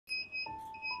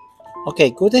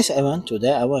Okay, good day everyone.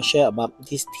 Today I will share about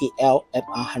this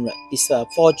TL-MR100. It's a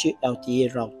 4G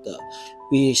LTE router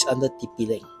which is under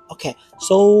TP-Link. Okay,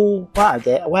 so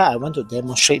why I want to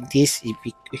demonstrate this is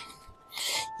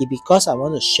because I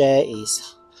want to share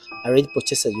is I already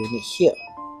purchased a unit here.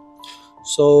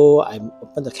 So I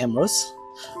open the cameras.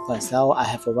 But now I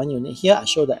have a one unit here. I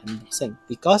show the unboxing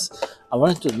because I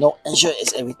wanted to know ensure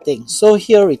it's everything. So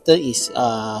here written is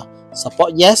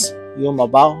support yes, your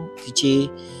mobile,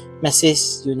 3G,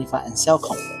 message, Unify and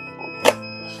Cellcom.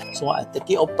 So I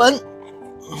take it open.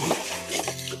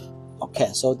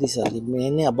 Okay, so these are the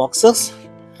remaining boxes.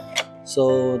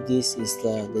 So this is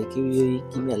they give me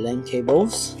a LAN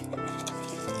cables.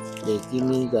 They give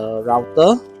me the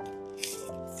router.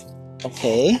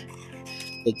 Okay.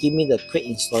 They give me the quick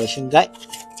installation guide.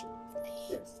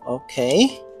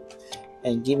 Okay.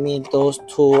 And give me those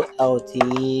two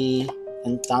LTE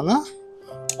antenna.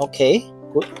 Okay,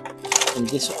 good. And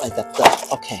this adapter.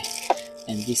 Okay.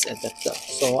 And this adapter.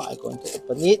 So I'm going to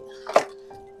open it.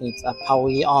 It's a power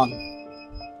it on.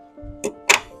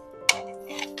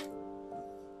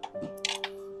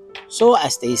 So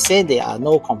as they say, there are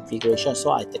no configuration.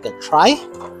 So I take a try.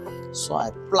 So I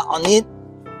plug on it.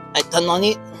 I turn on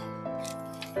it.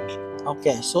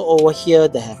 Okay, so over here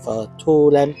they have a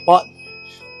 2 LAN port,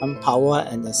 1 power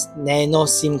and a Nano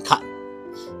SIM card.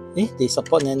 They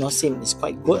support Nano SIM. It's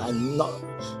quite good. I'm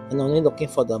only looking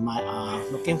for the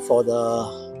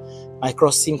micro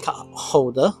SIM card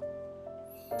holder.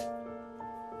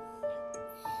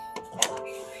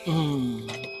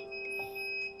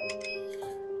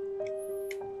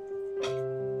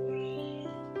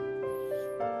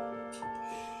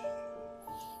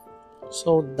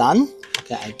 So done.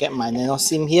 Okay, I get my Nano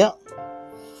SIM here.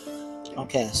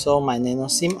 Okay, so my Nano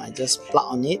SIM, I just plug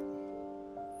on it.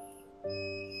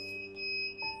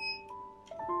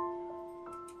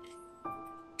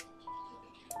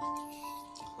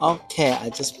 Okay, I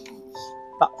just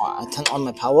plug on, I turn on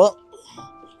my power.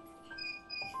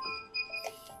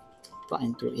 Plug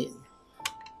into it.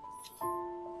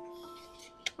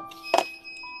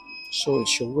 So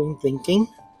it's showing blinking.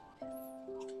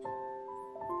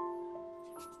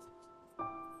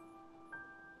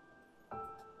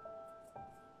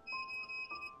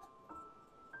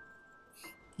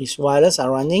 These wires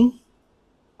are running.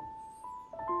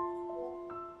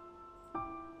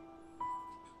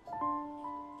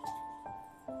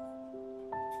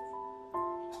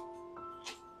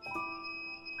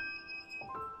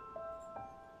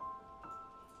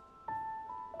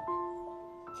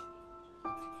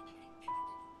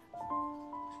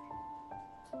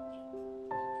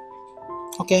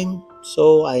 Okay,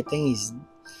 so I think it's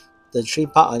the 3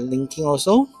 part are linking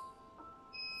also.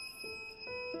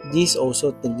 This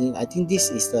also thinking, I think this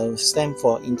is the stand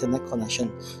for internet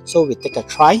connection. So we take a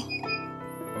try.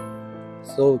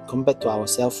 So come back to our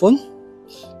cell phone.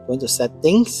 Going to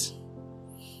settings,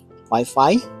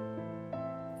 Wi-Fi.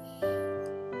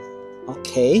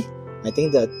 Okay, I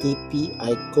think the TP,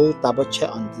 I go double check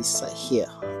on this side here.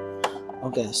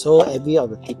 Okay, so every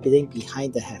of the TP-Link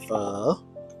behind they have a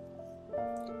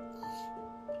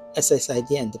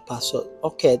SSID and the password.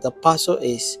 Okay, the password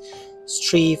is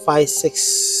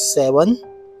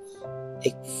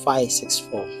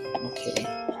 35678564. Okay,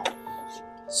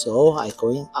 so I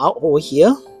going out over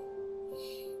here.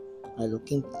 I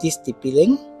looking this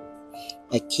TP-Link.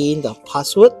 I key in the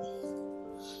password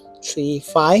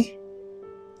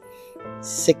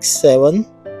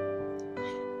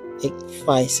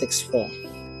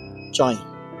 35678564. Join.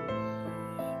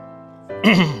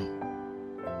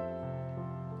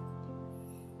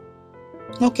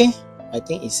 Okay, I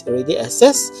think it's already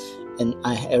accessed and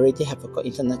I already have a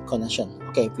internet connection.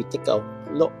 Okay, if we take a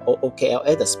look at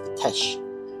OKLA, the speed test.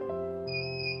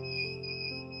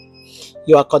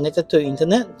 You are connected to the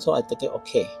internet, so I take it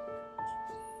okay.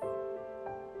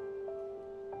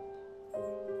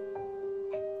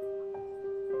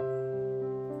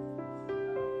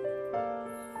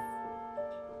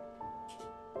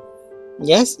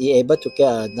 Yes, you're able to get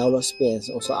a download speed and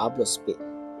also upload speed.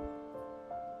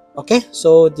 Okay,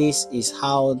 so this is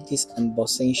how this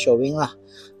unboxing showing lah.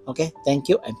 Okay, thank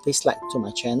you and please like to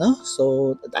my channel.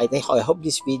 So I hope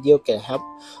this video can help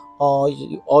all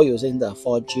using the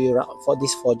 4G for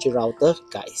this 4G router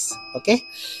guys. Okay,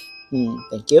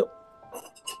 thank you.